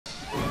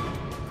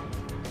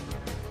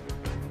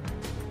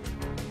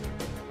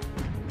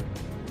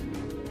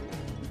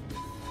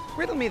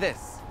Riddle me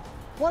this.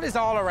 What is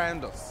all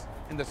around us?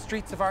 In the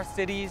streets of our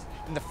cities,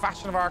 in the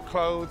fashion of our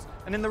clothes,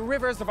 and in the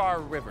rivers of our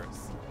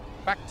rivers?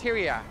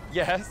 Bacteria,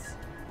 yes,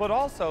 but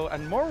also,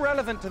 and more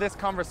relevant to this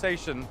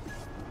conversation,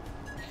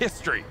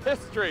 history.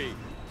 History.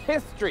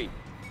 History.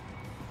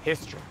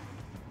 History.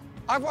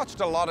 I've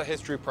watched a lot of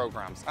history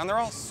programs, and they're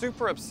all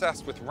super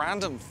obsessed with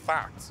random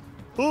facts.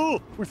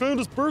 Oh, we found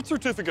his birth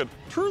certificate.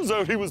 Turns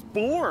out he was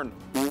born.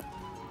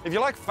 If you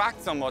like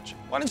facts so much,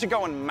 why don't you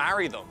go and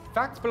marry them?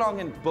 Facts belong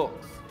in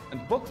books,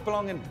 and books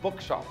belong in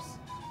bookshops,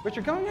 which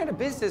are going out of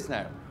business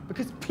now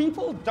because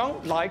people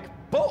don't like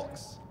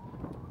books.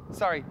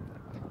 Sorry,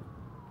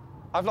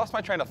 I've lost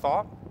my train of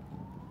thought.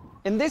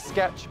 In this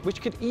sketch,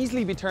 which could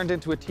easily be turned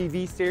into a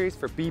TV series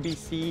for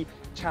BBC,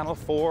 Channel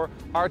 4,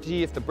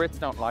 RTÉ if the Brits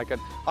don't like it,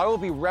 I will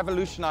be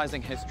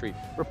revolutionizing history,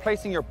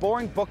 replacing your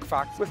boring book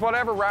facts with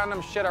whatever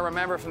random shit I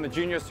remember from the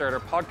Junior Cert or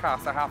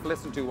podcast I half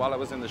listened to while I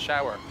was in the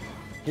shower.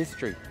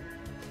 History.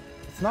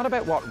 It's not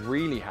about what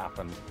really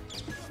happened.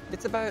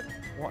 It's about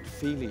what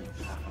feely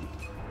happened.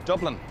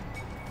 Dublin.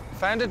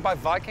 Founded by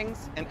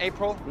Vikings in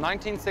April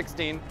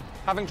 1916,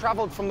 having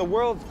travelled from the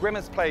world's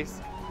grimmest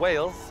place,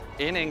 Wales,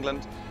 in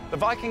England, the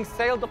Vikings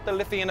sailed up the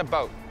Liffey in a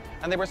boat,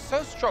 and they were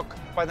so struck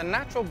by the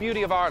natural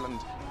beauty of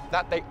Ireland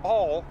that they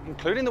all,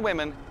 including the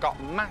women,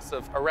 got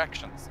massive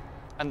erections.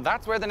 And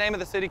that's where the name of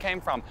the city came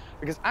from,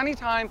 because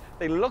anytime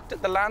they looked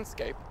at the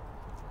landscape,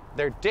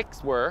 their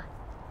dicks were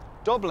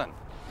Dublin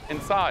in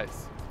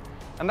size.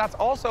 And that's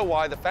also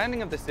why the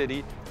founding of the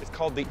city is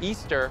called the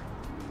Easter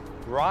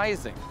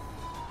Rising.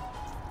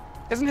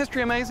 Isn't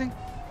history amazing?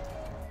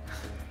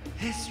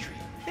 History.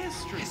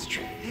 History.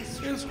 History.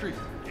 History. History.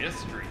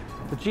 History.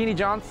 With Jeannie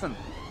Johnson,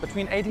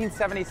 between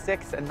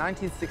 1876 and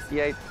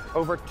 1968,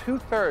 over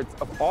 2/3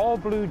 of all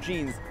blue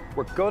jeans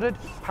were gutted,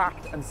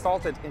 packed, and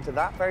salted into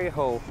that very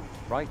hole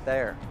right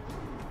there.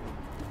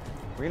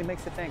 Really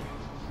makes you think.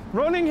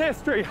 Running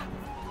history!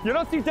 You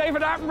don't see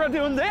David Attenborough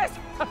doing this?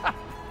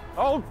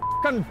 Oh,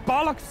 f***ing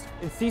bollocks!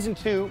 In season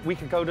 2, we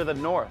could go to the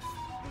north.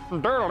 I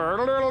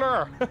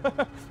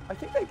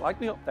think they'd like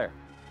me up there.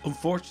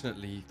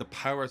 Unfortunately, the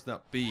powers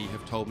that be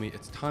have told me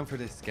it's time for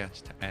this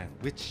sketch to end,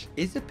 which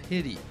is a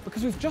pity.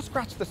 Because we've just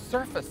scratched the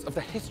surface of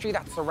the history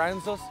that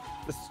surrounds us,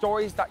 the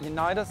stories that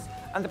unite us,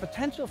 and the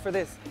potential for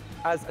this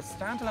as a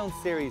standalone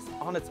series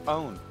on its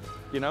own.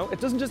 You know,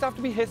 it doesn't just have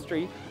to be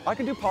history. I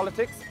can do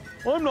politics.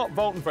 I'm not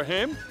voting for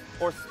him.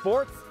 Or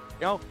sports.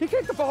 You know, he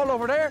kicked the ball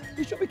over there.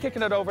 He should be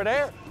kicking it over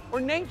there.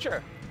 Or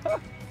nature.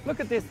 Look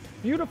at this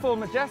beautiful,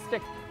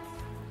 majestic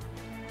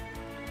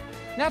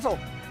nettle.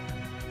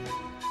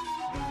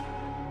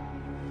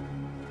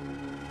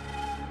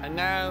 And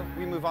now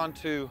we move on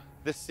to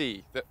the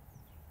sea.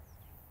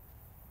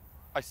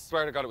 I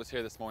swear to God it was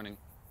here this morning.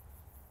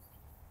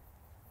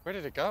 Where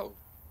did it go?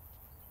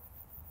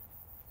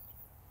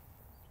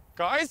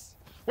 Guys,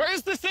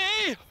 where's the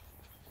sea?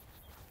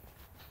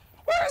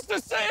 Where's the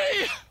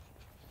sea?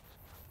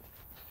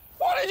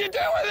 What did you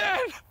do with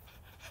it?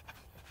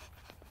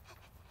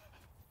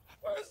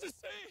 Where's the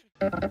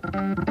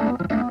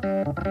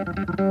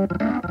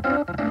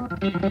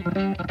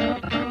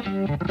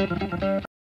sea?